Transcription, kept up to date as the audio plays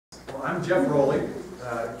Well, I'm Jeff Rowley,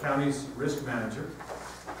 County's Risk Manager,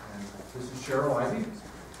 and this is Cheryl Ivey,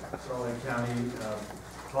 Salt Lake County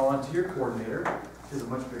Volunteer Coordinator. She has a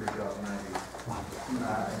much bigger job than I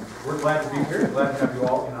do. We're glad to be here, glad to have you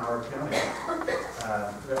all in our county.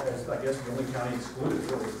 As I guess the only county excluded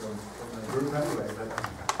really from the group anyway, but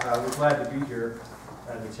we're glad to be here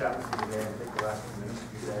to chat with you today and take the last few minutes of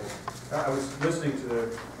your day. I was listening to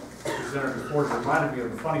the presenter before. It reminded me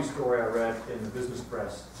of a funny story I read in the business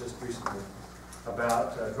press just recently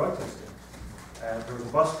about drug testing. There was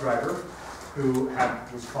a bus driver who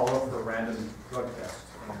was called up for a random drug test.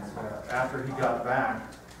 And after he got back,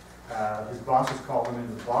 his bosses called him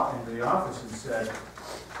into the office and said, "Now,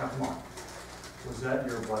 come on, was that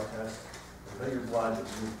your blood test? Was that your blood that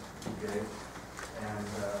you gave?" And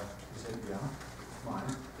he said, "Yeah, it's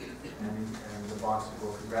mine." And the boss said,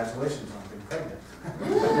 "Well, congratulations on being pregnant."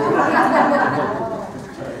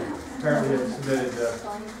 Apparently it submitted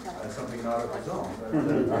something not of his own.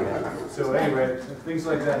 But, so anyway, things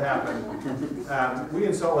like that happen. We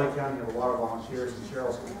in Salt Lake County have a lot of volunteers, and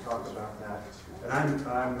Cheryl's going to talk about that. And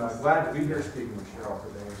I'm glad to be here speaking with Cheryl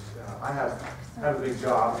today. I have a big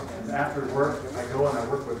job, and after work I go and I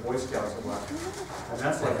work with Boy Scouts a lot. And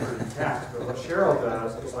that's like herding cats. But what Cheryl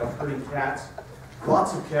does is like herding cats,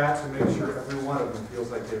 lots of cats, and make sure every one of them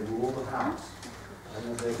feels like they rule the house.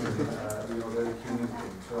 And that they can, they're the human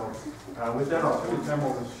being. So with that, I'll turn the time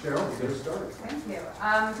over to Cheryl to get us started. Thank you.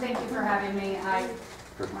 Thank you for having me. I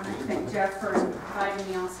want to thank Jeff for inviting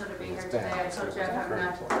me also to be here today. I told Jeff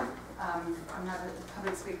I'm not a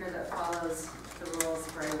public speaker that follows the rules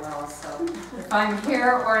very well. So if I'm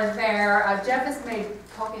here or there, Jeff has made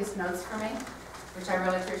copious notes for me, which I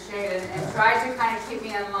really appreciate, and tried to kind of keep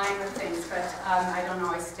me in line with things, but I don't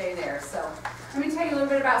always stay there. So let me tell you a little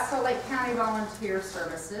bit about Salt Lake County Volunteer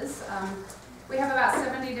Services. We have about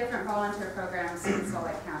 70 different volunteer programs in Salt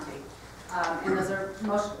Lake County, and those are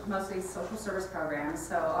mostly social service programs.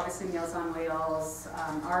 So obviously Meals on Wheels,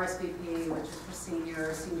 RSVP, which is for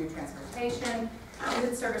seniors, senior transportation,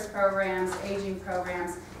 youth service programs, aging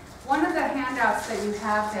programs. One of the handouts that you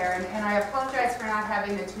have there, and I apologize for not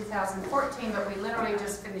having the 2014, but we literally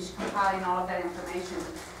just finished compiling all of that information,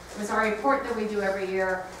 was our report that we do every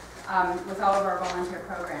year with all of our volunteer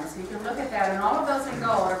programs. So you can look at that, and all of those in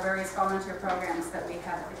gold are various volunteer programs that we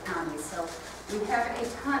have at the county. So we have a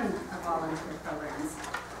ton of volunteer programs.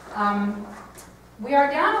 We are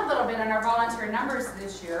down a little bit in our volunteer numbers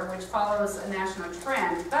this year, which follows a national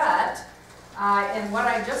trend, but and what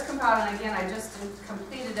I just compiled, and again, I just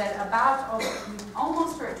completed it,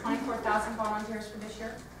 almost we're at 24,000 volunteers for this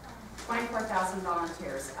year. 24,000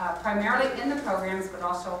 volunteers, primarily in the programs, but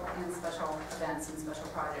also in special events and special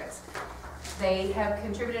projects. They have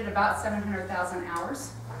contributed about 700,000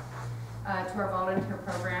 hours to our volunteer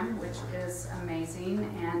program, which is amazing,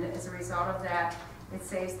 and as a result of that, it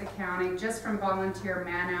saves the county, just from volunteer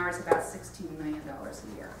man hours, about $16 million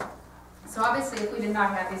a year. So obviously, if we did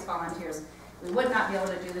not have these volunteers, we would not be able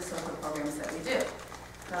to do the social programs that we do,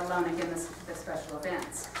 let alone, again, the special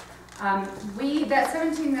events. That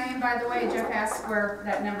 17 million, by the way, Jeff asked where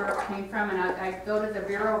that number came from, and I go to the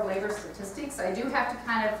Bureau of Labor Statistics. I do have to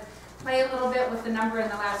kind of play a little bit with the number in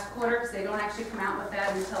the last quarter, because they don't actually come out with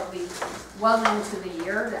that until well into the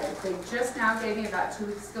year. They just now gave me about 2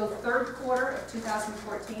 weeks ago, third quarter of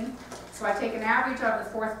 2014. So I take an average of the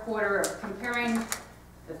fourth quarter of comparing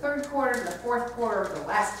the third quarter to the fourth quarter of the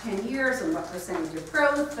last 10 years and what percentage of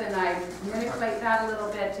growth, and I manipulate that a little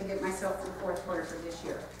bit to get myself to the fourth quarter for this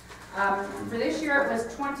year. For this year it was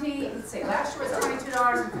last year was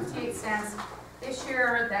 $22.58. This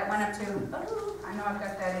year that went up to, I know I've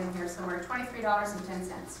got that in here somewhere,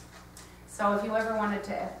 $23.10. So if you ever wanted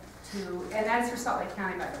to, and that is for Salt Lake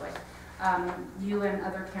County, by the way. You and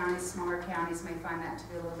other counties, smaller counties, may find that to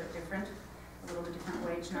be a little bit different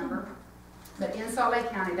wage number. But in Salt Lake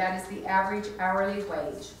County, that is the average hourly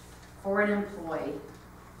wage for an employee,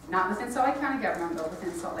 not within Salt Lake County government, but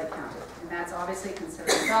within Salt Lake County. And that's obviously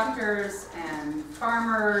considering doctors and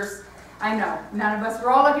farmers. I know, none of us,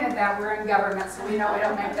 we're all looking at that, we're in government, so we know we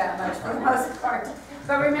don't make that much for the most part.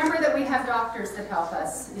 But remember that we have doctors that help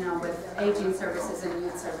us, with aging services and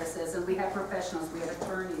youth services, and we have professionals, we have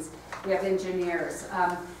attorneys, we have engineers.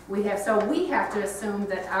 So we have to assume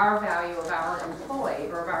that our value of our employee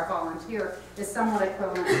or of our volunteer is somewhat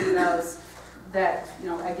equivalent to those that,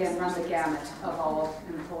 again, run the gamut of all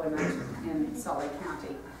employment in Salt Lake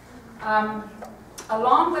County.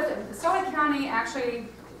 Along with Salt Lake County, actually,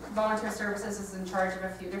 Volunteer Services is in charge of a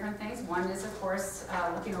few different things. One is, of course,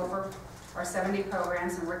 looking over our 70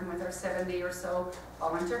 programs and working with our 70 or so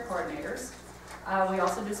volunteer coordinators. We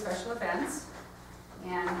also do special events.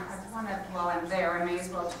 And I want to, while I'm there, I may as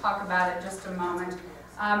well talk about it just a moment.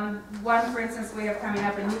 One, for instance, we have coming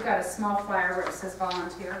up, and you've got a small flyer where it says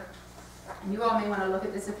volunteer. And you all may want to look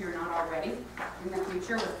at this if you're not already in the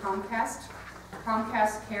future with Comcast.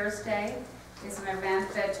 Comcast Cares Day is an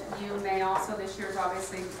event that you may also, this year's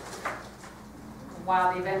obviously,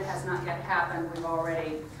 while the event has not yet happened, we've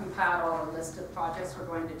already compiled all the list of projects we're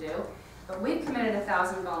going to do. But we've committed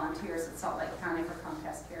 1,000 volunteers at Salt Lake County for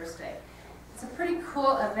Comcast Cares Day. It's a pretty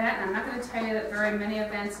cool event, and I'm not going to tell you that very many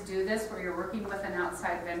events do this where you're working with an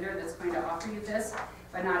outside vendor that's going to offer you this,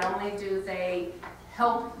 but not only do they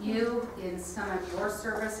help you in some of your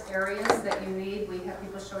service areas that you need. We have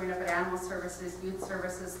people showing up at animal services, youth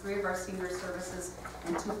services, 3 of our senior services,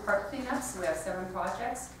 and 2 park cleanups. So we have 7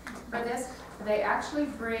 projects for this. They actually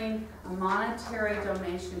bring a monetary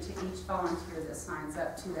donation to each volunteer that signs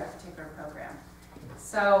up to that particular program.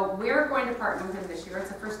 So we're going to partner with them this year. It's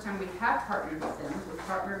the first time we have partnered with them. We've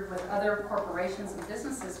partnered with other corporations and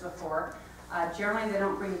businesses before. Generally, they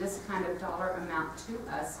don't bring this kind of dollar amount to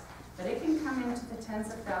us. But it can come into the tens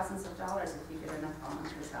of thousands of dollars if you get enough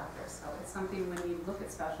volunteers out there. So it's something when you look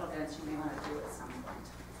at special events you may want to do at some point.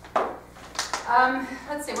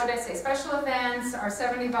 Let's see, what did I say? Special events, our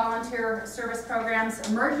 70 volunteer service programs,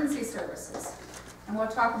 emergency services. And we'll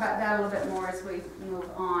talk about that a little bit more as we move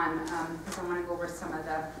on, because I want to go over some of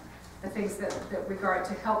the things that regard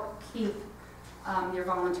to help keep your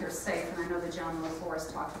volunteers safe. And I know the gentleman before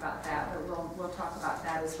us talked about that, but we'll talk about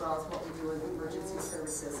that as well as what we do with emergency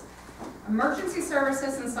services. Emergency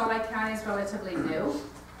services in Salt Lake County is relatively new.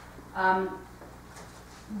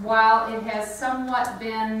 While it has somewhat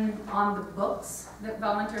been on the books that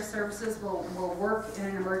volunteer services will work in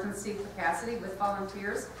an emergency capacity with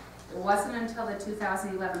volunteers, it wasn't until the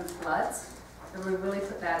 2011 floods that we really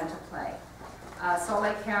put that into play. Salt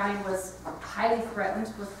Lake County was highly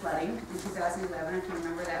threatened with flooding in 2011. If you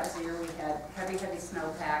remember, that was the year we had heavy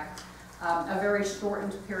snowpack, a very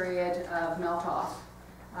shortened period of melt-off.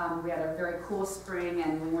 We had a very cool spring,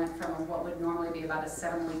 and we went from what would normally be about a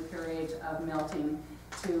 7-week period of melting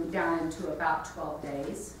to down into about 12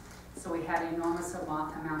 days. So we had an enormous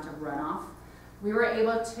amount of runoff. We were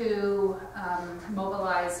able to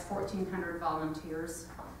mobilize 1,400 volunteers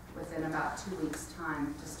within about 2 weeks'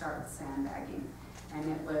 time to start with sandbagging.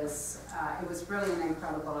 And it was really an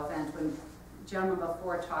incredible event. When the gentleman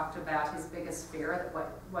before talked about his biggest fear,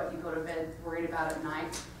 what you go to bed worried about at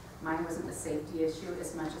night, mine wasn't the safety issue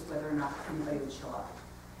as much as whether or not anybody would show up.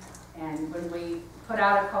 And when we put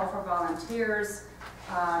out a call for volunteers,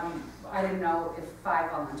 I didn't know if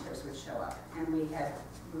 5 volunteers would show up. And we had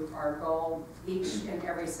our goal each and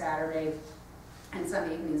every Saturday and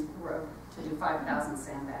Sunday evenings were to do 5,000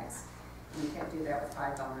 sandbags. And you can't do that with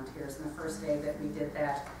 5 volunteers. And the first day that we did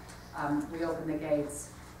that, we opened the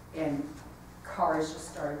gates and cars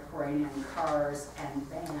just started pouring in, cars and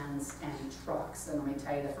vans and trucks. And let me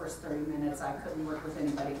tell you, the first 30 minutes I couldn't work with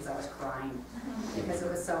anybody because I was crying because it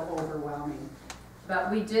was so overwhelming.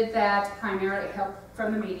 But we did that primarily help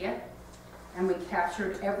from the media. And we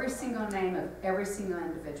captured every single name of every single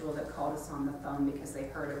individual that called us on the phone because they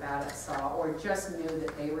heard about it, saw, or just knew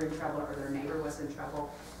that they were in trouble or their neighbor was in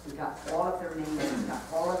trouble. We got all of their names, we got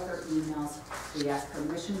all of their emails. We asked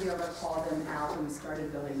permission to be able to call them out, and we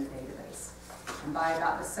started building the database. And by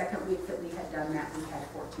about the 2nd week that we had done that, we had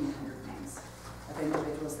 1,400 names of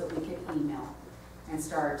individuals that we could email and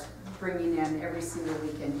start bringing in every single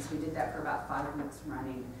weekend. So we did that for about 5 weeks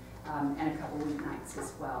running. And a couple weeknights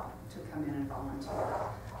as well to come in and volunteer.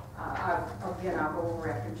 Again, I'll go over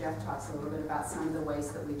after Jeff talks a little bit about some of the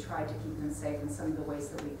ways that we tried to keep them safe and some of the ways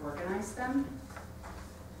that we organized them.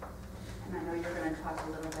 And I know you're going to talk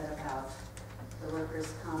a little bit about the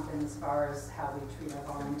workers' comp and as far as how we treat our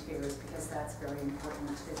volunteers, because that's very important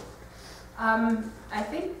too. I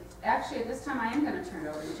think actually at this time I am going to turn it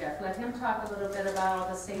over to Jeff. Let him talk a little bit about all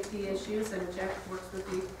the safety issues, and Jeff works with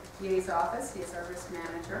the DA's office. He's our risk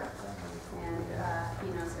manager, and he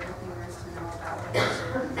knows everything there is to know about what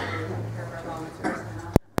we're doing, taking care of our volunteers, and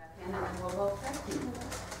I'll jump back in and then we'll both thank you.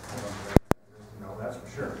 No, that's for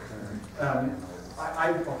sure. I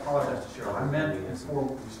apologize to Cheryl. I meant before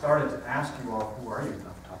we started to ask you all, who are you?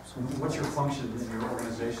 What's your function in your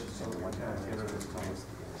organization so that we can kind of get it as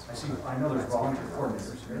I see, I know there's volunteer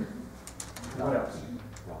coordinators here. What else?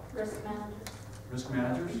 Risk managers. Risk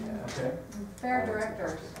managers? Okay. Fair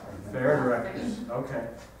directors. Fair directors, okay.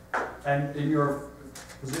 And in your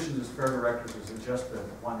positions as fair directors, is it just the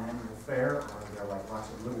one annual fair, or are there like lots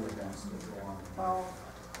of little events that go on?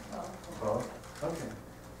 Both. Okay.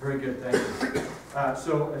 Very good, thank you.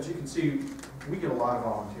 So as you can see, we get a lot of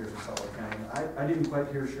volunteers in Salt Lake County. I didn't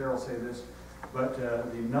quite hear Cheryl say this, but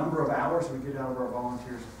the number of hours we get out of our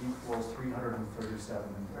volunteers equals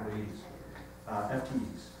 337 employees,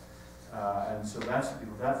 FTEs. And so that's,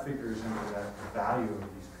 that figures into the value of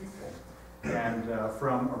these people. And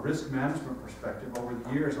from a risk management perspective, over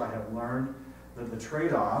the years I have learned that the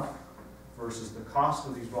trade-off versus the cost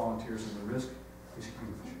of these volunteers and the risk is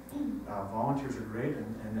huge. Volunteers are great,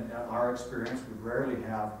 and in our experience, we rarely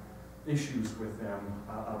have issues with them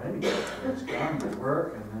of any kind. They just come, they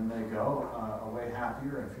work, and then they go away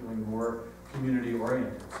happier and feeling more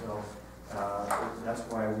community-oriented. So that's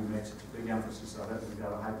why we make such a big emphasis of it. We've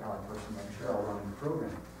got a high-powered person like Cheryl running the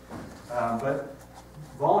program. But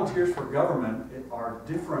volunteers for government are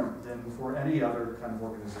different than for any other kind of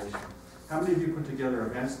organization. How many of you put together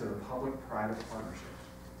events that are public-private partnerships?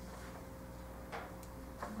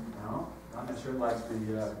 No? Not necessarily like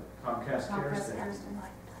the Comcast Cares thing.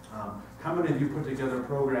 How many of you put together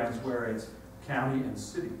programs where it's county and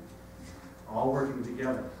city all working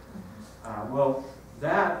together? Well,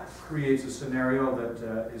 that creates a scenario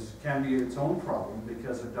that can be its own problem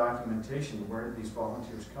because of documentation. Where did these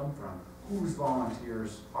volunteers come from? Whose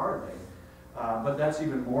volunteers are they? But that's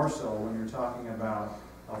even more so when you're talking about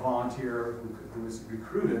a volunteer who is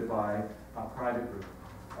recruited by a private group.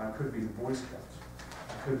 It could be the Boy Scouts.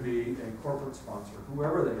 It could be a corporate sponsor.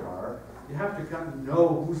 Whoever they are, you have to kind of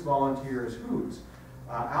know whose volunteer is whose.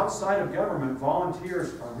 Outside of government,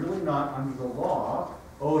 volunteers are really not, under the law,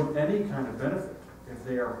 owed any kind of benefit. If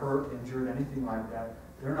they are hurt, injured, anything like that,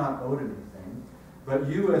 they're not owed anything. But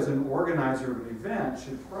you, as an organizer of an event,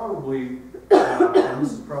 should probably, and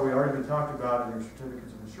this has probably already been talked about in your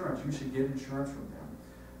certificates of insurance, you should get insurance from them.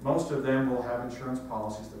 Most of them will have insurance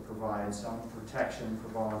policies that provide some protection for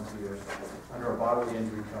volunteers under a bodily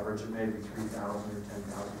injury coverage. It may be $3,000 or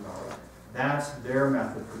 $10,000. That's their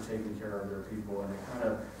method for taking care of their people, and it kind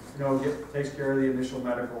of, takes care of the initial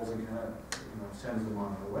medicals and kind of, sends them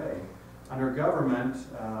on their way. Under government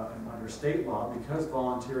and under state law, because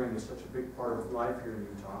volunteering is such a big part of life here in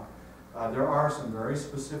Utah, there are some very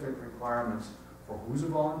specific requirements for who's a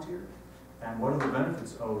volunteer and what are the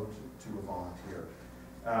benefits owed to a volunteer.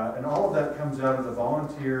 And all of that comes out of the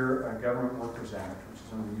Volunteer Government Workers Act, which is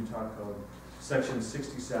under the Utah Code, Section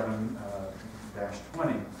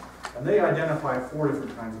 67-20. And they identify 4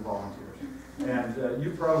 different kinds of volunteers. And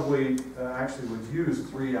you probably actually would use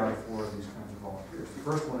 3 out of 4 of these kinds of volunteers. The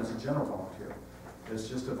first one is a general volunteer. It's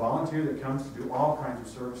just a volunteer that comes to do all kinds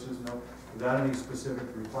of services, without any specific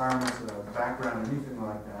requirements, background, anything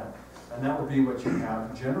like that. And that would be what you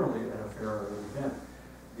have generally at a fair or event.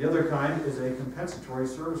 The other kind is a compensatory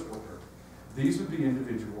service worker. These would be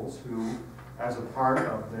individuals who, as a part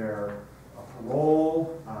of their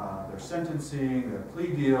parole, their sentencing, their plea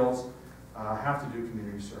deals, have to do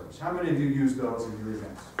community service. How many of you use those in your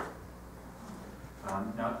events?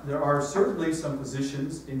 Now, there are certainly some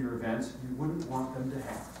positions in your events you wouldn't want them to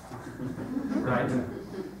have, right?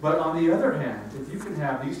 But on the other hand, if you can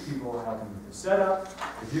have these people helping with the setup,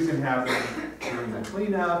 if you can have them doing the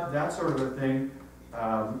cleanup, that sort of a thing,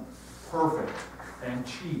 perfect and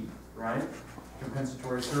cheap, right?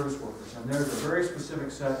 Compensatory service workers. And there's a very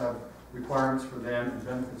specific set of requirements for them and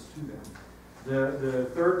benefits to them. The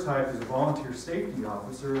third type is a volunteer safety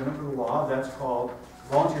officer, and under the law, that's called,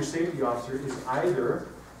 volunteer safety officer is either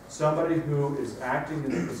somebody who is acting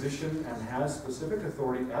in a position and has specific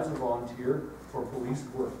authority as a volunteer for police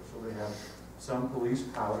work, so they have some police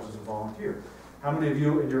powers as a volunteer. How many of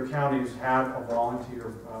you in your counties have a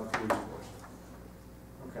volunteer police force?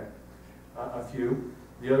 Okay, a few.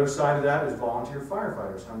 The other side of that is volunteer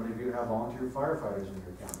firefighters. How many of you have volunteer firefighters in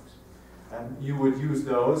your counties? And you would use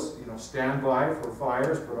those, standby for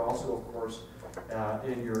fires, but also, of course,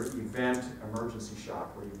 in your event emergency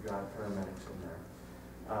shop where you've got paramedics in there.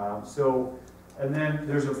 And then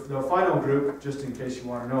there's the final group, just in case you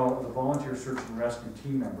want to know, the volunteer search and rescue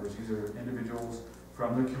team members. These are individuals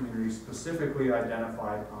from the community specifically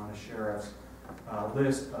identified on a sheriff's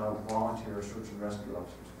list of volunteer search and rescue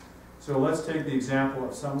officers. So let's take the example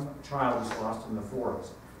of some child is lost in the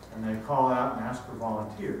forest, and they call out and ask for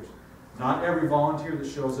volunteers. Not every volunteer that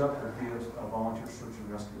shows up will be a volunteer search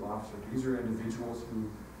and rescue officer. These are individuals who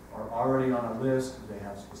are already on a list, they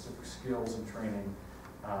have specific skills and training,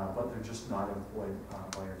 but they're just not employed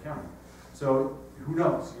by your county. So who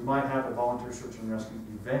knows, you might have a volunteer search and rescue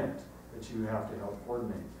event that you have to help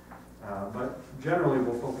coordinate. But generally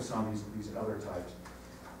we'll focus on these other types.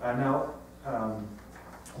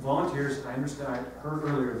 Volunteers, I understand, I heard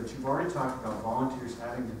earlier that you've already talked about volunteers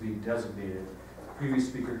having to be designated. The previous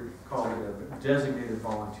speaker called it a designated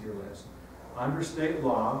volunteer list. Under state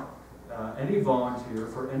law, any volunteer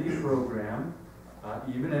for any program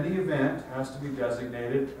Even any event has to be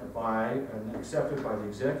designated by and accepted by the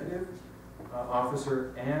executive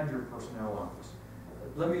officer and your personnel office.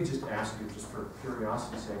 Let me just ask you, just for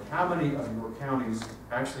curiosity's sake, how many of your counties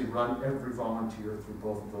actually run every volunteer through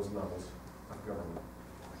both of those levels of government?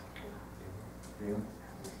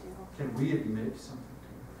 Can we admit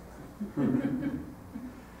something?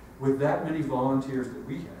 With that many volunteers that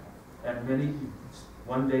we have, and many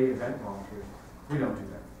one-day event volunteers, we don't do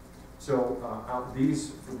that. So these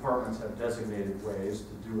departments have designated ways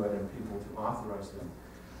to do it and people to authorize them.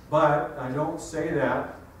 But I don't say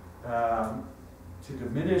that to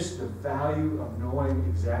diminish the value of knowing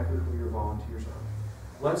exactly who your volunteers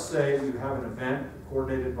are. Let's say you have an event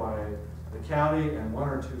coordinated by the county and 1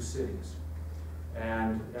 or 2 cities,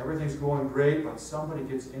 and everything's going great, but somebody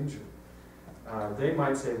gets injured. They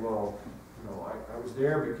might say, well, you know, I was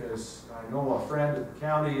there because I know a friend at the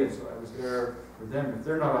county, and so I was there for them. If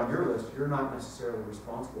they're not on your list, you're not necessarily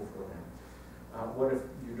responsible for them. What if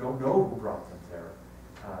you don't know who brought them there?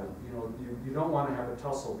 You know, you don't want to have a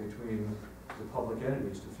tussle between the public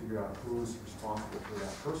entities to figure out who's responsible for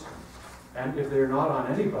that person. And if they're not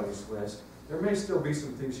on anybody's list, there may still be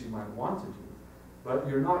some things you might want to do, but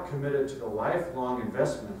you're not committed to the lifelong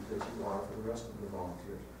investment that you are for the rest of the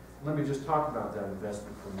volunteers. Let me just talk about that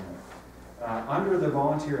investment for a minute. Under the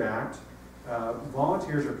Volunteer Act,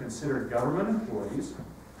 volunteers are considered government employees,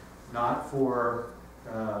 not for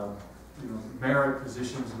you know, merit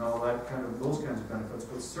positions and all that those kinds of benefits,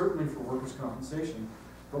 but certainly for workers' compensation.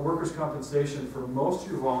 But workers' compensation for most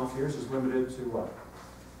of your volunteers is limited to what?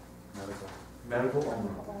 Medical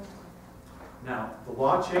only. Now, the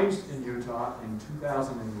law changed in Utah in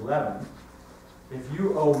 2011. If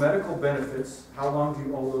you owe medical benefits, how long do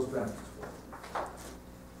you owe those benefits for?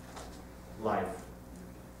 Life.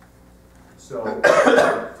 So,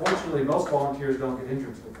 fortunately, most volunteers don't get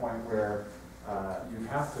injured to the point where you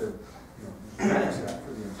have to manage that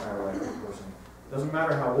for the entire life of the person. Doesn't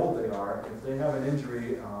matter how old they are, if they have an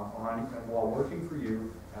injury while working for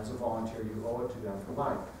you as a volunteer, you owe it to them for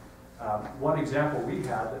life. One example we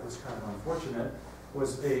had that was kind of unfortunate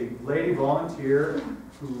was a lady volunteer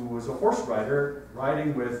who was a horse rider,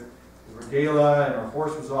 riding with the regalia, and her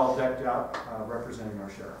horse was all decked out, representing our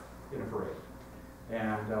sheriff in a parade.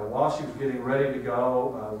 And while she was getting ready to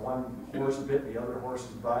go, one horse bit the other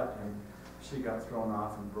horse's butt, and she got thrown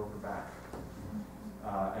off and broke her back.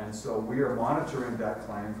 And so we are monitoring that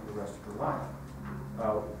claim for the rest of her life.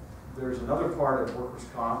 There's another part of workers'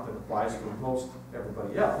 comp that applies for most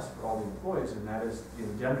everybody else, for all the employees, and that is the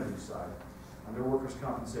indemnity side. Under workers'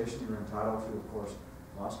 compensation, you're entitled to, of course,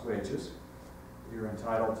 lost wages. You're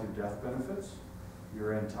entitled to death benefits.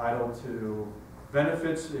 You're entitled to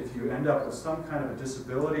benefits if you end up with some kind of a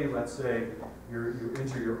disability. Let's say you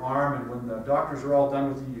injure your arm, and when the doctors are all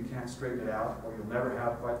done with you, you can't straighten it out, or you'll never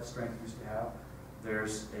have quite the strength you used to have.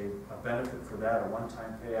 There's a benefit for that, a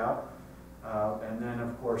one-time payout. And then,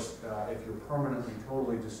 of course, if you're permanently,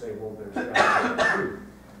 totally disabled, there's that too.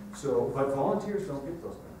 So, but volunteers don't get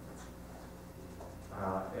those benefits.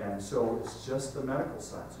 And so it's just the medical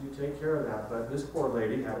side. So you take care of that. But this poor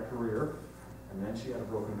lady had a career, and then she had a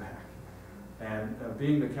broken back. And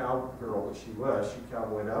being the cowgirl that she was, she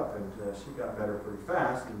cowboyed up, and she got better pretty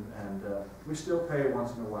fast. And we still pay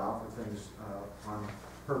once in a while for things on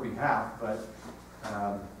her behalf, but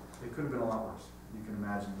it could have been a lot worse. You can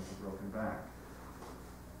imagine with a broken back.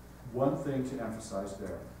 One thing to emphasize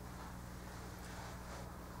there,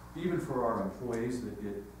 even for our employees that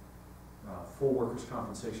get full workers'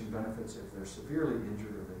 compensation benefits, if they're severely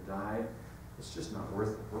injured or they die, it's just not worth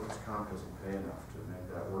it. Workers' comp doesn't pay enough to make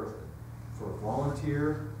that worth it. For a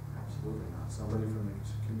volunteer, absolutely not. Somebody from the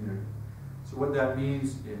community. So what that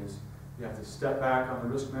means is you have to step back on the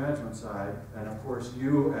risk management side, and of course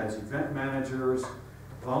you as event managers,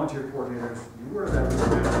 volunteer coordinators, you wear that risk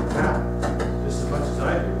management hat just as much as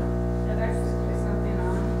I do. Did I say something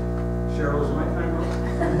on? Cheryl, is my time up?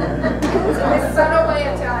 It's not a way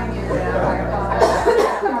of telling you that. I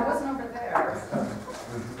apologize. I wasn't over there.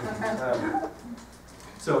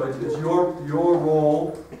 So it's your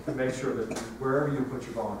role to make sure that wherever you put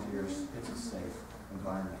your volunteers, it's a safe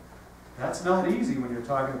environment. That's not easy when you're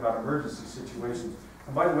talking about emergency situations.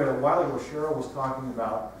 And by the way, a while ago, Cheryl was talking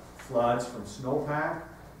about floods from snowpack.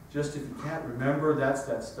 Just if you can't remember, that's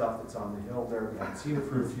that stuff that's on the hill there. We haven't seen it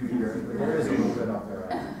for a few years, but there is a little bit out there.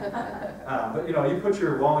 But you know, you put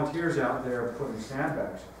your volunteers out there putting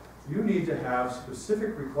sandbags. You need to have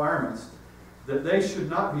specific requirements that they should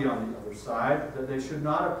not be on the other side, that they should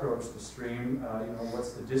not approach the stream. You know,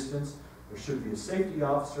 what's the distance? There should be a safety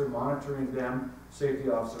officer monitoring them. Safety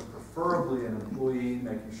officer, preferably an employee,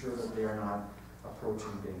 making sure that they are not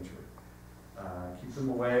approaching danger. Keep them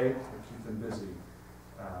away, or keep them busy.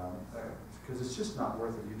 Because it's just not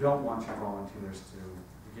worth it. You don't want your volunteers to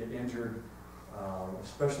get injured,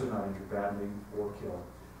 especially not injured badly or killed.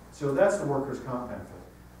 So that's the workers' comp benefit.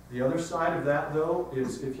 The other side of that, though,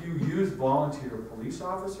 is if you use volunteer police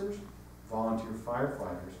officers, volunteer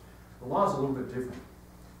firefighters, the law is a little bit different.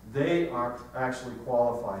 They are actually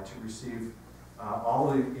qualified to receive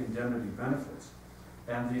all the indemnity benefits.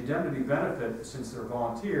 And the indemnity benefit, since they're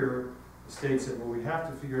volunteer, states that, well, we have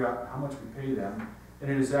to figure out how much we pay them, and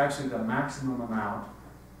it is actually the maximum amount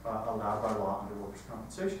allowed by law under workers'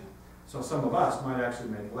 compensation. So some of us might actually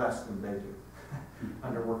make less than they do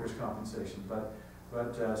under workers' compensation.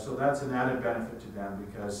 So that's an added benefit to them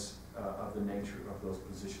because of the nature of those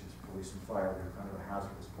positions. Police and fire, they're kind of a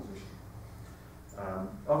hazardous position.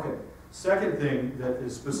 Okay, second thing that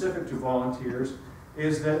is specific to volunteers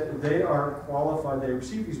is that they are qualified, they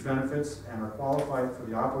receive these benefits and are qualified for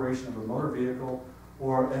the operation of a motor vehicle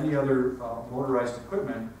or any other motorized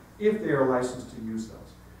equipment if they are licensed to use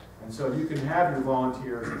those. And so you can have your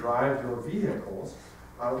volunteers drive your vehicles.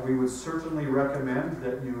 We would certainly recommend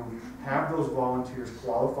that you have those volunteers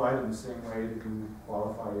qualified in the same way that you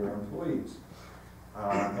qualify your employees.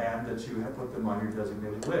 And that you have put them on your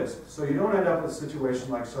designated list. So you don't end up with a situation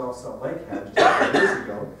like Salt Lake had just a few years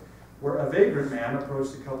ago, where a vagrant man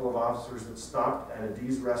approached a couple of officers that stopped at a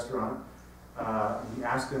D's restaurant. He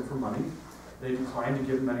asked them for money. They declined to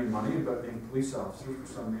give him any money, but being police officers,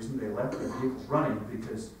 for some reason, they left their vehicles running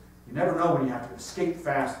because you never know when you have to escape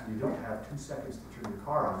fast and you don't have 2 seconds to turn your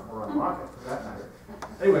car on, or unlock it for that matter.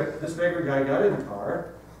 Anyway, this vagrant guy got in the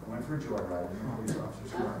car and went for a joyride in the police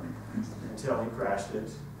officer's car until he crashed it,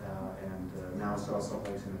 and now Salt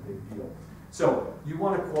Lake's in a big deal. So you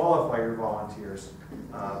want to qualify your volunteers.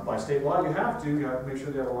 By state law, you have to make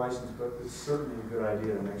sure they have a license, but it's certainly a good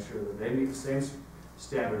idea to make sure that they meet the same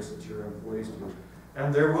standards that your employees do.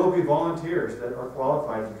 And there will be volunteers that are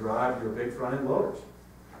qualified to drive your big front-end loaders,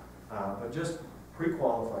 but just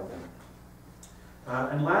pre-qualify them.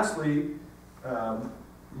 And lastly,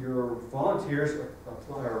 your volunteers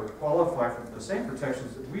qualify for the same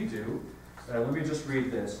protections that we do. Let me just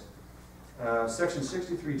read this. Section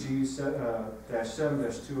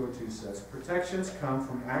 63G-7-202 says, protections come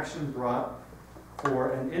from action brought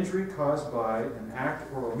for an injury caused by an act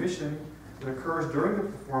or omission that occurs during the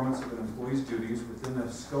performance of an employee's duties within the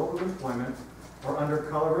scope of employment or under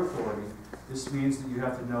color of authority. This means that you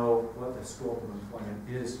have to know what the scope of employment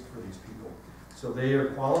is for these people. So they are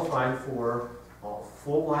qualified for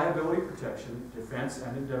full liability protection, defense,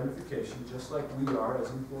 and indemnification, just like we are as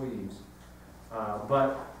employees.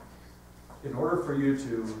 But in order for you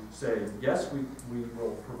to say, yes, we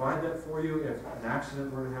will provide that for you if an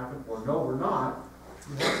accident were to happen, or no, we're not,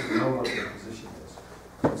 you have to know what their position is.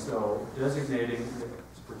 And so designating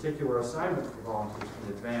this particular assignment for volunteers in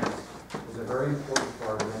advance is a very important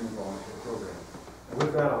part of any volunteer program. And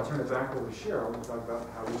with that, I'll turn it back over to Cheryl and talk about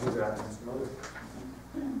how we do that and some other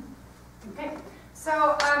things. Okay,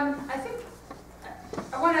 so I think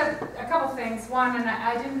I wanted a couple things. One, and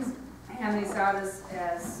I didn't hand these out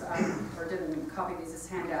or didn't copy these as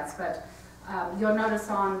handouts, but you'll notice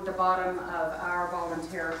on the bottom of our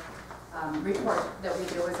volunteer report that we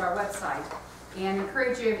do is our website. And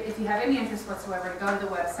encourage you, if you have any interest whatsoever, to go to the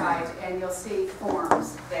website and you'll see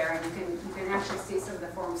forms there, and you can actually see some of the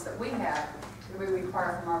forms that we have that we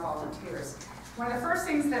require from our volunteers. One of the first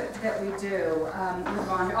things that we do with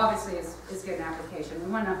volunteers, obviously, is get an application. We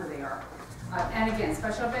want to know who they are. And again,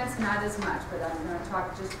 special events, not as much, but I'm going to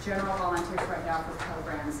talk just general volunteers right now for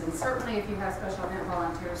programs. And certainly if you have special event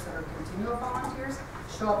volunteers that are continual volunteers,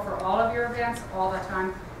 show up for all of your events all the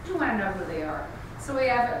time, you want to know who they are. So we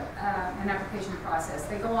have an application process.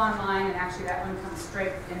 They go online, and actually that one comes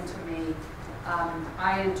straight into me.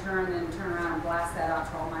 I in turn then turn around and blast that out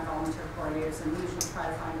to all my volunteer coordinators, and we usually try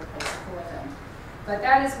to find a place for them. But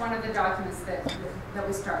that is one of the documents that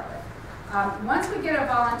we start with. Once we get a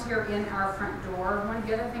volunteer in our front door, one of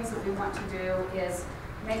the other things that we want to do is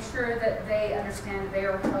make sure that they understand they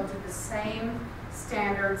are held to the same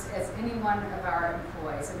standards as any one of our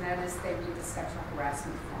employees, and that is they read the sexual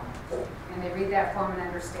harassment form. And they read that form and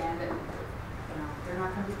understand that they're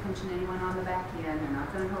not going to be pinching anyone on the back end, they're not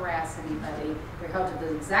going to harass anybody. They're held to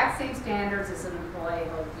the exact same standards as an employee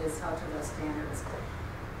is held to those standards.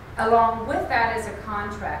 Along with that is a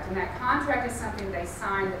contract, and that contract is something they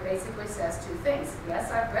sign that basically says 2 things. Yes,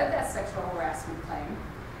 I've read that sexual harassment claim.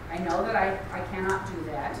 I know that I cannot do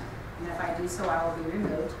that, and if I do so, I will be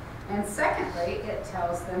removed. And secondly, it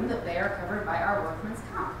tells them that they are covered by our workman's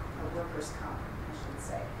comp, or workers' comp, I should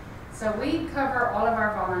say. So we cover all of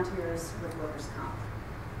our volunteers with workers' comp.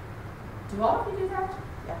 Do all of you do that?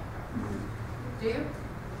 Yeah. Do you?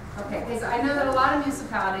 Okay, because I know that a lot of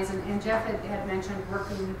municipalities, and Jeff had mentioned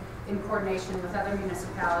working in coordination with other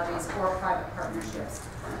municipalities or private partnerships.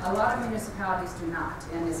 A lot of municipalities do not,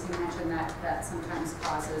 and as he mentioned, that sometimes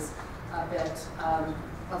causes a bit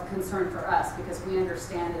of concern for us, because we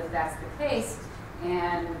understand that if that's the case,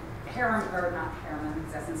 and Harriman, or not Harriman,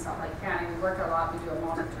 because that's in Salt Lake County, we work a lot, we do a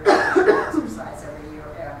monitoring exercise every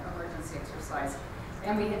year, emergency exercise,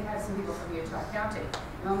 and we have some people from Utah County.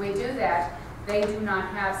 And when we do that, they do not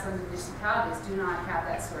have, some municipalities do not have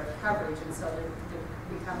that sort of coverage, and so there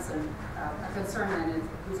becomes a concern then in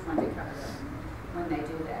who's going to cover them when they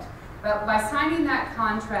do that. But by signing that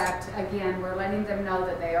contract, again, we're letting them know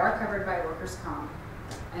that they are covered by workers' comp,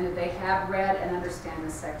 and that they have read and understand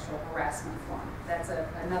the sexual harassment form. That's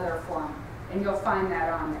another form, and you'll find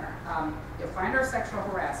that on there. You'll find our sexual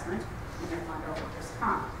harassment, and you'll find our workers'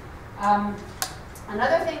 comp.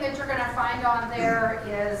 Another thing that you're going to find on there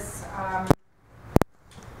is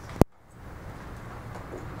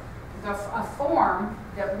a form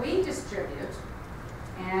that we distribute,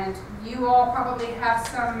 and you all probably have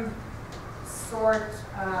some sort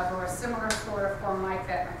of, or a similar sort of form like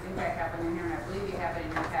that. I think I have it in here, and I believe you have it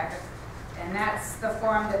in your packet. And that's the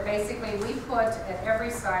form that basically we put at every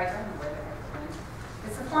site. I don't know where the heck it went.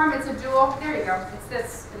 It's a form, it's a dual, there you go. It's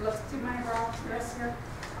this, it looks too many wrong this here.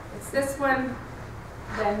 It's this one,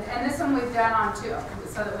 then, and this one we've done on two,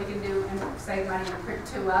 so that we can do and save money and print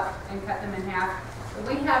two up and cut them in half. But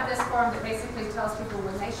we have this form that basically tells people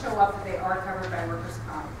when they show up that they are covered by workers'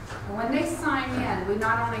 comp. And when they sign in, we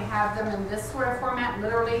not only have them in this sort of format,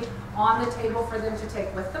 literally on the table for them to take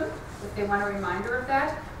with them, if they want a reminder of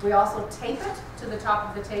that. We also tape it to the top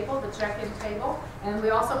of the table, the check-in table, and we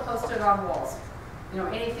also post it on walls. You know,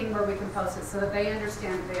 anything where we can post it so that they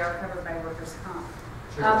understand that they are covered by workers' comp.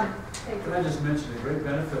 Sure. Can I just mention a great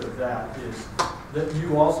benefit of that is that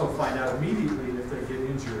you also find out immediately if they get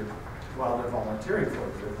injured while they're volunteering for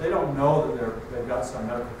you. If they don't know that they've got some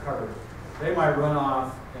medical coverage, they might run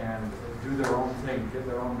off and do their own thing, get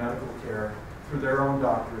their own medical care through their own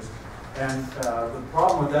doctors. And the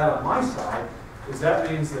problem with that on my side is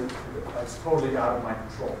that means that it's totally out of my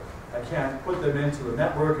control. I can't put them into the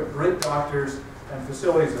network of great doctors and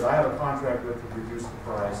facilities that I have a contract with to reduce the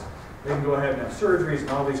price. They can go ahead and have surgeries and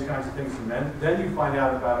all these kinds of things, and then you find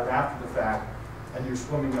out about it after the fact, and you're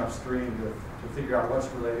swimming upstream to figure out what's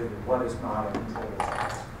related and what is not and control.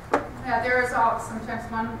 Yeah, there is sometimes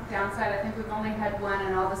one downside. I think we've only had one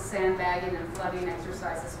in all the sandbagging and flooding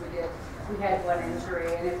exercises we did. We had one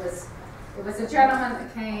injury, and it was a gentleman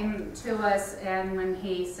that came to us, and when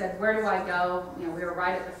he said, "Where do I go?" You know, we were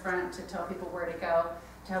right at the front to tell people where to go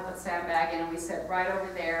to help with sandbagging, and we said right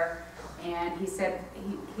over there. And he said,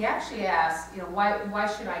 he actually asked, you know, why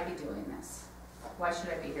should I be doing this? Why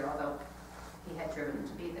should I be here? Although he had driven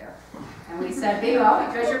to be there. And we said, well,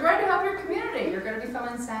 because you're going to help your community. You're going to be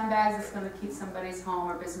filling sandbags. It's going to keep somebody's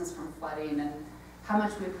home or business from flooding, and how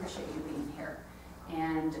much we appreciate you being here.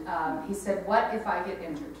 And he said, what if I get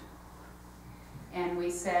injured? And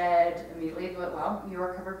we said immediately, well, you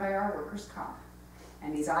are covered by our workers' comp.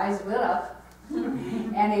 And his eyes lit up.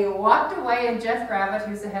 And he walked away, and Jeff Gravitt,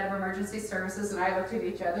 who's the head of emergency services, and I looked at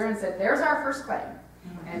each other and said, there's our first claim.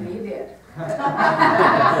 And he did.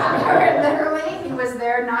 Literally, he was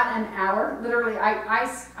there not an hour. Literally,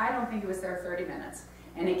 I don't think he was there 30 minutes.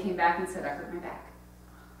 And he came back and said, I hurt my back.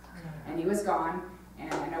 And he was gone.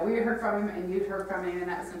 And I know we heard from him, and you'd heard from him, and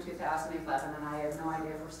that was in 2011, and I have no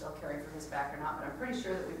idea if we're still caring for his back or not, but I'm pretty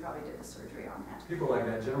sure that we probably did the surgery on that. People like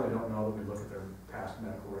that generally don't know that we look at their past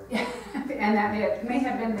medical records. And that may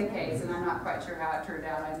have been the case, and I'm not quite sure how it turned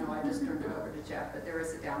out. I know I just turned it over to Jeff, but there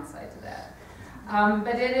is a downside to that.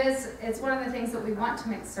 But it's one of the things that we want to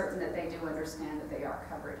make certain that they do understand that they are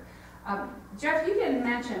covered. Jeff, you didn't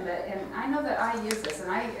mention that, and I know that I use this,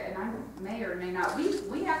 and I may or may not.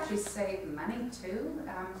 We actually save money too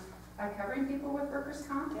by covering people with workers'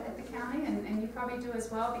 comp at the county, and you probably do as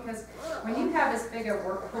well, because when you have as big a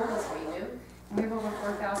work pool as we do, and we have over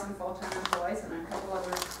 4,000 full-time employees and a couple over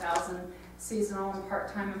 1,000 seasonal and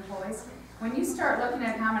part-time employees, when you start looking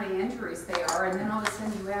at how many injuries they are, and then all of a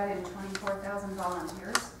sudden you add in 24,000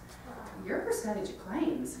 volunteers, your percentage of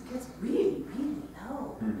claims gets really, really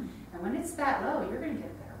low. And when it's that low, you're going to get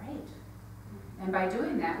a better rate. And by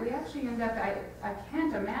doing that, we actually end up, I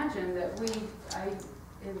can't imagine that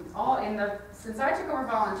since I took over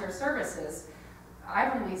volunteer services,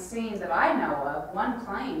 I've only seen that I know of one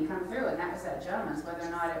claim come through, and that was that gentleman's, whether or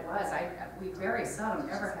not it was. We very seldom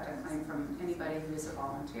ever have a claim from anybody who is a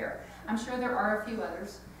volunteer. I'm sure there are a few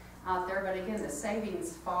others out there, but again, the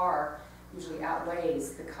savings far usually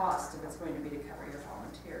outweighs the cost if it's going to be to cover your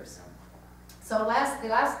volunteers. So the last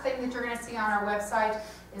thing that you're going to see on our website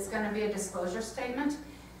is going to be a disclosure statement.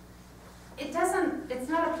 It's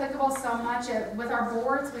not applicable so much with our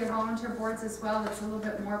boards. We have volunteer boards as well. It's a little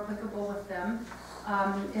bit more applicable with them.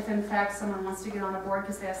 If in fact someone wants to get on a board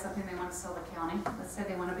because they have something they want to sell the county, let's say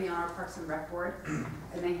they want to be on our Parks and Rec board,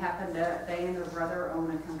 and they and their brother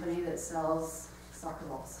own a company that sells soccer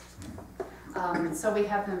balls. So we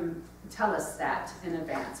have them tell us that in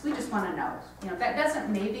advance. We just want to know. That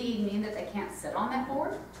doesn't maybe mean that they can't sit on that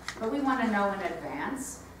board, but we want to know in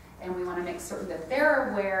advance, and we want to make certain that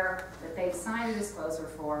they're aware that they've signed a disclosure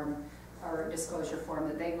form,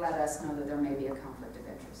 that they've let us know that there may be a conflict of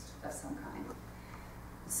interest of some kind.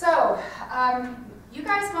 So, you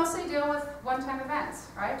guys mostly deal with one-time events,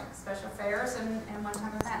 right? Special fairs and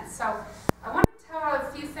one-time events. So, I want to tell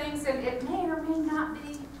a few things, and it may or may not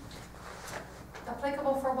be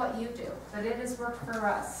applicable for what you do, but it has worked for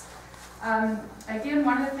us. Again,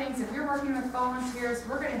 one of the things, if you're working with volunteers,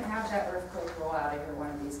 we're going to have that earthquake roll out of here one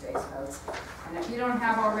of these days, folks. And if you don't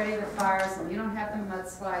have already the fires, and you don't have the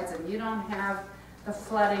mudslides, and you don't have the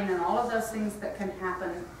flooding, and all of those things that can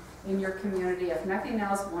happen in your community, if nothing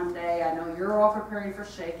else, one day, I know you're all preparing for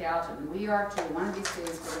shakeout, and we are too. One of these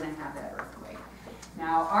days, we're going to have that earthquake.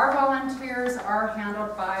 Now, our volunteers are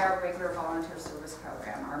handled by our regular volunteer service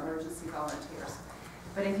program, our emergency volunteers.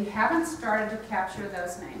 But if you haven't started to capture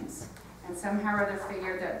those names, and somehow or other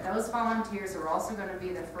figure that those volunteers are also going to be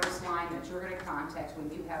the first line that you're going to contact when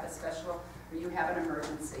you have a special or you have an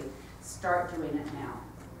emergency, start doing it now.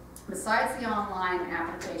 Besides the online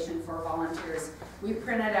application for volunteers, we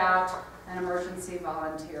printed out an emergency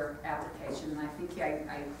volunteer application, and I think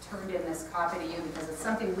I turned in this copy to you because it's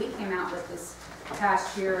something we came out with this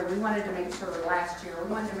past year, and we wanted to make sure last year,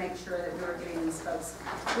 we wanted to make sure that we were getting these folks.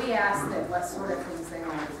 We asked them what sort of things they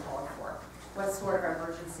want to be called for, what sort of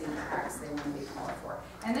emergency impacts they want to be called for,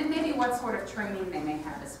 and then maybe what sort of training they may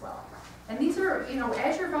have as well. And these are,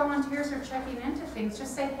 as your volunteers are checking into things,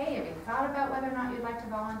 just say, hey, have you thought about whether or not you'd like to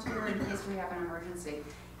volunteer in case we have an emergency?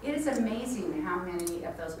 It is amazing how many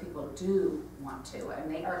of those people do want to, and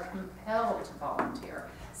they are compelled to volunteer.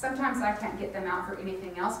 Sometimes I can't get them out for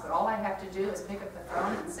anything else, but all I have to do is pick up the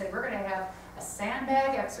phone and say, we're going to have a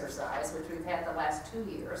sandbag exercise, which we've had the last 2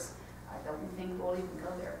 years. I don't think we'll even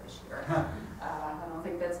go there this year. I don't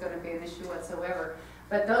think that's going to be an issue whatsoever.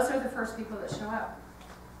 But those are the first people that show up.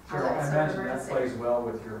 Sure, I imagine that plays well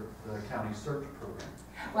with the county search program.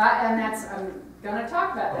 Well, and I'm going to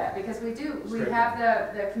talk about that because we have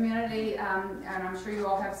the community, and I'm sure you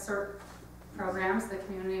all have CERT programs, the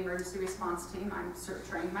Community Emergency Response Team. I'm CERT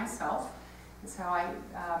trained myself. That's how I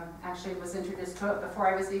actually was introduced to it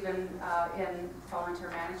before I was even in volunteer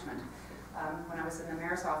management when I was in the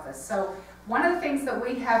mayor's office. So one of the things that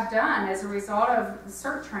we have done as a result of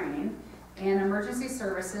CERT training and emergency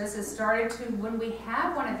services is started to, when we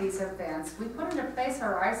have one of these events, we put into place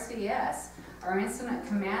our ICS, our Incident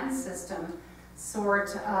Command System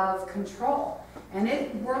sort of control. And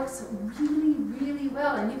it works really, really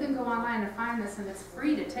well. And you can go online and find this, and it's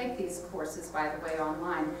free to take these courses, by the way,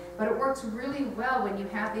 online. But it works really well when you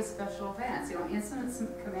have these special events.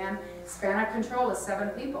 Incident Command span of control is 7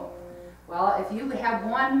 people. Well, if you have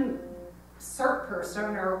one CERT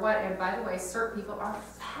person or what, and by the way, CERT people are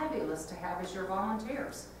fabulous to have as your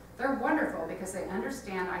volunteers. They're wonderful because they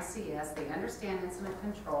understand ICS, they understand incident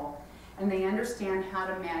control, and they understand how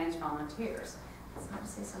to manage volunteers. It's not to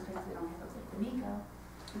say sometimes they don't have a good D'Amico,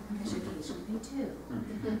 because you occasionally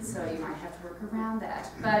too. So you might have to work around that.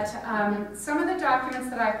 But some of the documents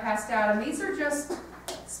that I passed out, and these are just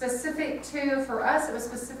specific to, for us it was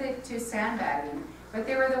specific to sandbagging, but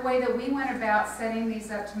they were the way that we went about setting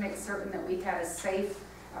these up to make certain that we had as safe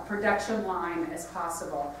a production line as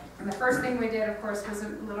possible. And the first thing we did, of course, was a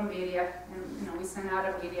little media, and we sent out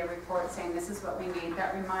a media report saying this is what we need,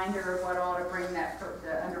 that reminder of what all to bring, that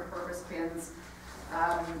the under-purpose pins,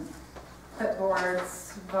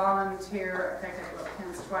 clipboards, volunteer, in fact I wrote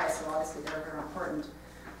pins twice, so obviously they're very important.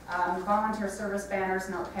 Volunteer service banners,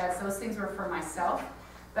 notepads, those things were for myself.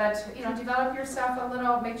 But, develop yourself a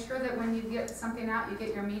little, make sure that when you get something out, you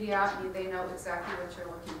get your media out, and they know exactly what you're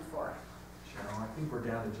looking for. Cheryl, I think we're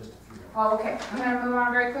down to just a few minutes. Oh, okay. I'm going to move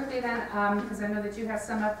on very quickly then, because I know that you have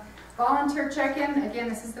some up. Volunteer check-in. Again,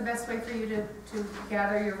 this is the best way for you to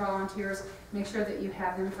gather your volunteers. Make sure that you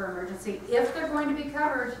have them for emergency. If they're going to be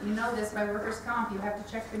covered, you know this by workers' comp, you have to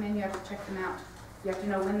check them in, you have to check them out. You have to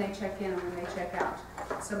know when they check in and when they check out.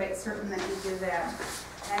 So make certain that you do that.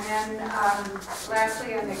 And then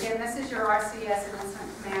lastly, and again, this is your ICS and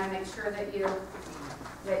Incident Command. Make sure that you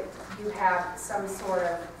have some sort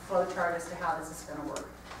of flow chart as to how this is going to work.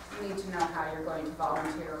 you need to know how you're going to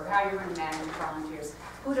volunteer, or how you're going to manage volunteers,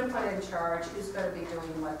 who to put in charge, who's going to be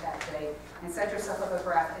doing what that day, and set yourself up a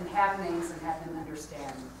graph and have names and have them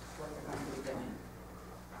understand what they're going to be doing.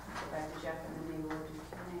 Go back to Jeff and then maybe we'll do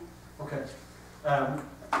Q&A. Okay.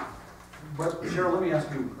 But Cheryl, let me ask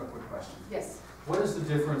you a quick question. Yes. What is the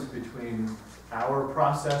difference between our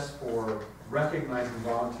process for recognizing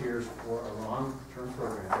volunteers for a long-term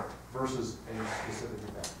program versus a specific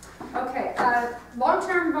event? Okay,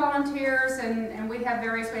 long-term volunteers, and we have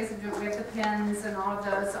various ways of doing it. We have the pins and all of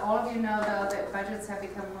those. All of you know, though, that budgets have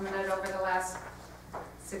become limited over the last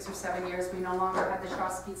 6 or 7 years. We no longer have the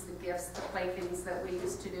Shoskeets, the gifts, the playthings that we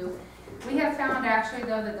used to do. We have found actually,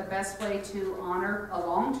 though, that the best way to honor a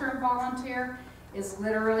long-term volunteer is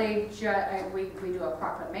literally, we do a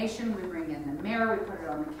proclamation, we bring in the mayor, we put it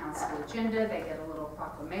on the council agenda, they get a little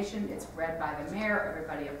proclamation, it's read by the mayor,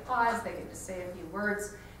 everybody applauds, they get to say a few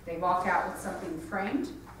words, they walk out with something framed,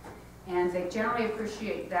 and they generally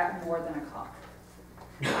appreciate that more than a clock.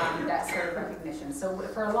 That sort of recognition. So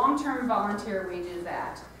for a long-term volunteer, we do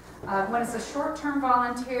that. When it's a short-term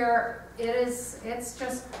volunteer, it's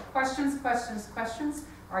just questions, questions, questions.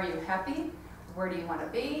 Are you happy? Where do you want to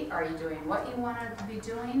be? Are you doing what you want to be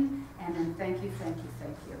doing? And then thank you, thank you,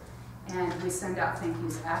 thank you. And we send out thank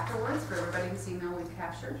yous afterwards for everybody whose email we've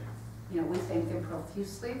captured. You know, we thank them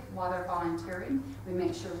profusely while they're volunteering. We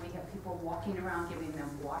make sure we have people walking around giving them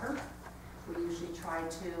water. We usually try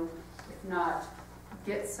to, if not,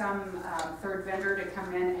 get some third vendor to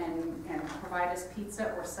come in and provide us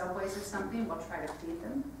pizza or Subways or something. We'll try to feed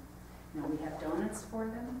them. You know, we have donuts for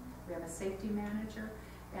them. We have a safety manager.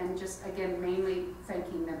 And just, again, mainly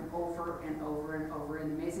thanking them over and over and over.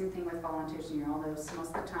 And the amazing thing with volunteers, you know, most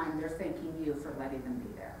of the time they're thanking you for letting them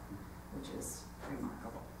be there, which is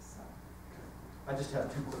remarkable. So. I just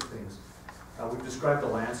have two quick things. We've described the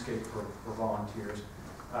landscape for volunteers,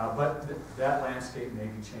 but that landscape may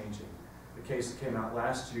be changing. The case that came out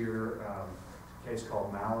last year, a case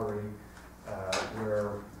called Mallory,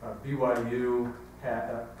 where BYU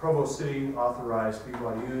had, Provo City authorized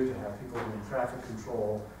BYU to have people doing traffic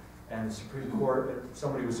control, and the Supreme Court,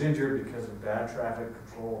 somebody was injured because of bad traffic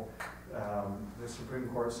control. The Supreme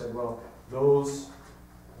Court said, well, those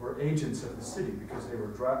were agents of the city because they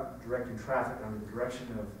were directing traffic under the direction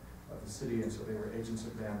of the city, and so they were agents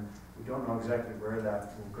of them. We don't know exactly where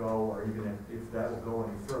that will go, or even if that will go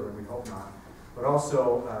any further. We hope not. But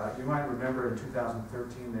also, you might remember in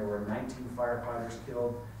 2013 there were 19 firefighters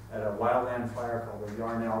killed at a wildland fire called the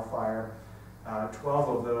Yarnell Fire. 12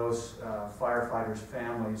 of those firefighters'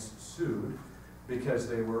 families sued because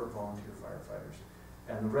they were volunteer firefighters.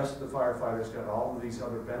 And the rest of the firefighters got all of these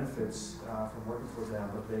other benefits from working for them,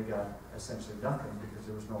 but they got essentially nothing because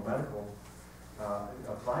there was no medical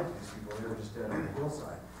applied to these people. They were just dead on the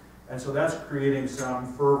hillside. And so that's creating some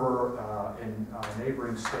fervor in a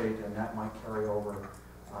neighboring state, and that might carry over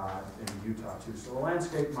in Utah too. So the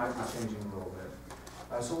landscape might be changing a little bit.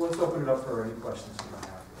 So let's open it up for any questions you might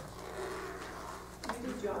have for us. Do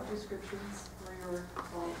you do job descriptions for your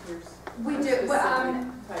volunteers? We do,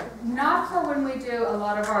 not for when we do a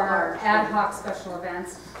lot of our ad hoc special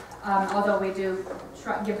events, although we do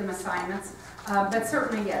give them assignments. But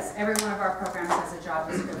certainly, yes, every one of our programs has a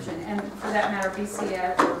job description. And for that matter,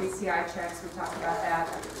 BCF or BCI checks, we talked about that.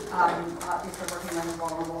 If we're working on the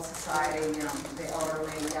vulnerable society, you know, the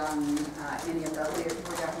elderly, young, any of those,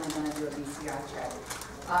 we're definitely going to do a BCI check.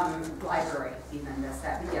 Library even does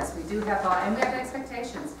that. But yes, we do have, and we have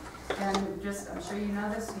expectations. And just, I'm sure you know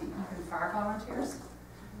this, you can fire volunteers.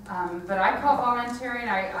 But I call volunteering,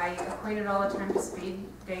 I equate it all the time to speed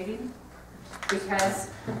dating. Because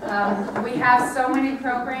we have so many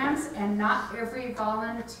programs, and not every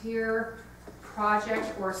volunteer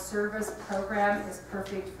project or service program is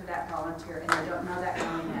perfect for that volunteer, and they don't know that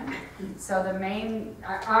going in. So the main,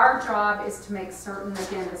 our job is to make certain,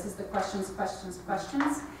 again, this is the questions,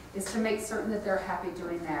 is to make certain that they're happy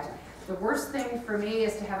doing that. The worst thing for me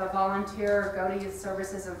is to have a volunteer go to youth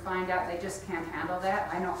services and find out they just can't handle that.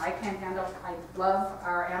 I know I can't handle, I love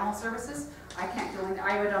our animal services. I can't do it.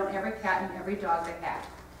 I would own every cat and every dog they had.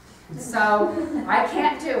 So I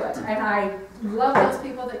can't do it, and I love those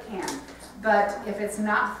people that can. But if it's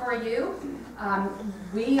not for you,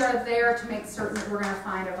 we are there to make certain that we're going to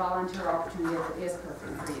find a volunteer opportunity that is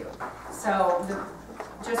perfect for you. So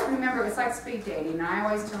just remember, it's like speed dating. And I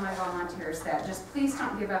always tell my volunteers that just please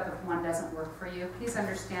don't give up if one doesn't work for you. Please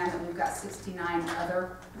understand that we've got 69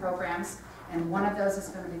 other programs, and one of those is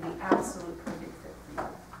going to be the absolute perfect fit for you.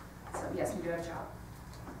 So yes, we do a job.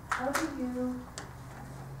 How do you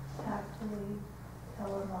tactfully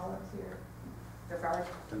tell a volunteer they're fired.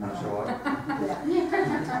 Did not show up?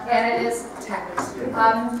 And it is taxed.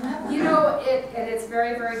 You know, it's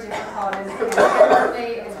very, very difficult, and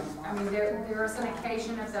generally, I mean, there is an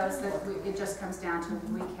occasion of those that it just comes down to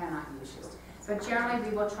we cannot use you. But generally,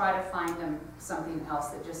 we will try to find them something else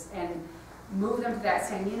that just, and move them to that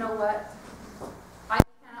saying, you know what, I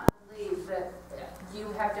cannot believe that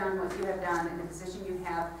you have done what you have done in the position you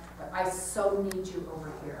have, but I so need you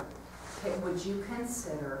over here. Okay, would you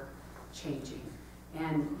consider changing?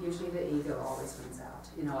 And usually the ego always wins out.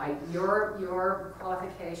 You know, your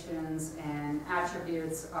qualifications and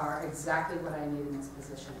attributes are exactly what I need in this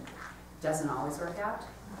position. Doesn't always work out.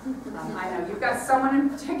 I know you've got someone in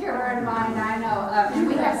particular in mind, I know. And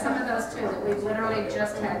we have some of those too that we've literally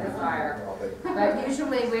just had to fire. But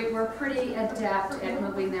usually we're pretty adept at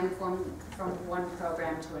moving them from one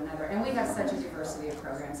program to another. And we have such a diversity of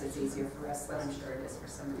programs, it's easier for us than I'm sure it is for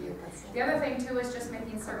some of you. The other thing too is just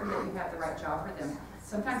making certain that you have the right job for them.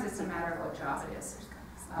 Sometimes it's a matter of what job it is.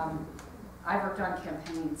 I worked on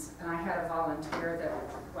campaigns, and I had a volunteer that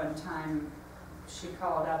one time she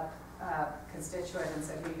called up a constituent and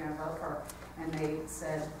said, who are you going to vote for? And they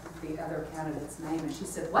said the other candidate's name, and she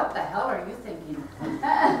said, what the hell are you thinking?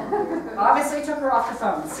 Obviously took her off the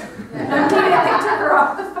phones. Immediately took her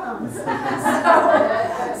off the phones.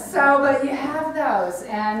 But you have those,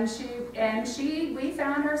 and we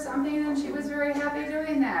found her something, and she was very happy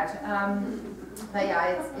doing that. But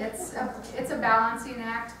yeah, it's a balancing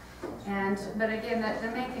act, but again,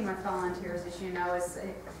 the main thing with volunteers, as you know, is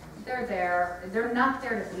they're there. They're not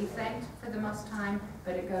there to be thanked for the most time,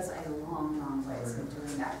 but it goes a long, long ways in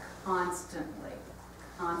doing that constantly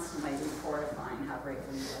fortifying how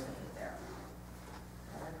grateful you are that they're there.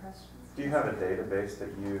 Other questions? Do you have a database that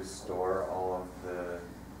you store all of the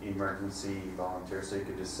emergency volunteers, so you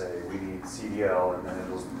could just say we need CDL and then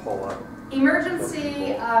it'll just pull up?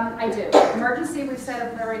 Emergency, I do. Emergency, we've set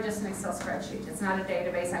up literally just an Excel spreadsheet. It's not a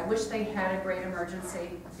database. I wish they had a great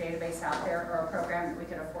emergency database out there or a program that we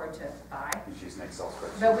could afford to buy. You just use an Excel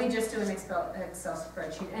spreadsheet. But we just do an Excel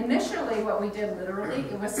spreadsheet. Initially, what we did literally,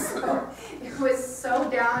 it was so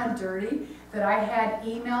down and dirty that I had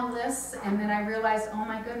email lists, and then I realized, oh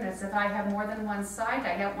my goodness, if I have more than one site,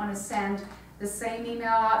 I don't want to send the same email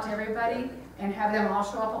out to everybody and have them all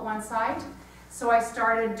show up at one site. So I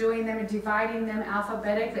started doing them and dividing them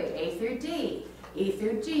alphabetically, A through D, E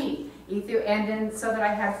through G, and then so that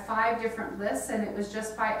I had 5 different lists, and it was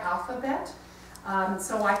just by alphabet.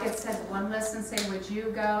 So I could send one list and say, would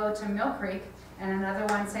you go to Mill Creek? And another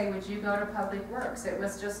one say, would you go to Public Works? It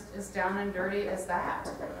was just as down and dirty as that.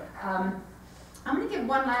 I'm going to give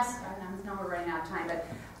one last, I know we're running out of time, but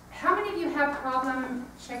how many of you have problem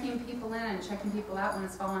checking people in and checking people out when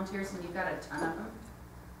it's volunteers and you've got a ton of them?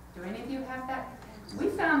 Do any of you have that? We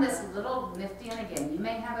found this little nifty, and again, you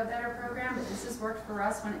may have a better program, but this has worked for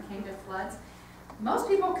us when it came to floods. Most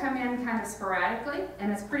people come in kind of sporadically,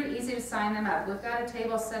 and it's pretty easy to sign them up. We've got a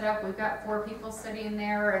table set up, we've got 4 people sitting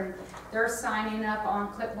there, and they're signing up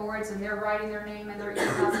on clipboards, and they're writing their name and their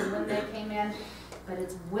emails and when they came in. But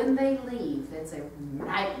it's when they leave that's a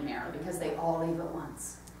nightmare, because they all leave at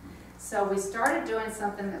once. So we started doing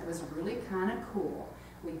something that was really kind of cool.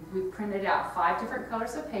 We printed out 5 different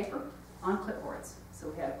colors of paper on clipboards. So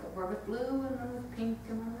we had a clipboard with blue, and one with pink,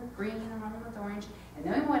 and one with green, and one with orange. And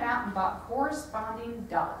then we went out and bought corresponding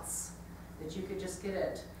dots that you could just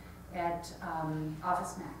get at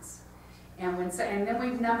Office Max. And then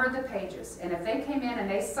we numbered the pages. And if they came in and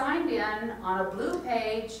they signed in on a blue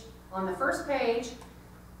page, on the first page,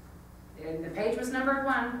 and the page was numbered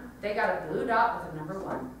 1, they got a blue dot with a number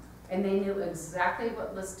 1. And they knew exactly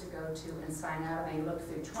what list to go to and sign out. And they looked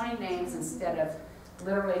through 20 names instead of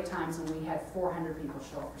literally times when we had 400 people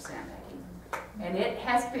show up for sandbagging. And it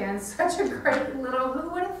has been such a great little, who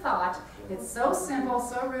would have thought? It's so simple,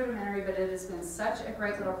 so rudimentary, but it has been such a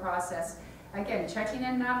great little process. Again, checking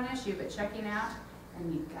in, not an issue, but checking out,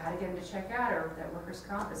 and you've got to get them to check out, or that workers'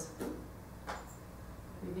 comp is,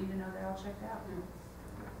 we need to know they're all checked out.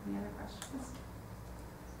 Any other questions?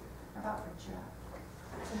 How about for Jeff?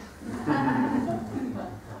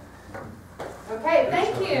 Okay,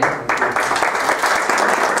 thank you.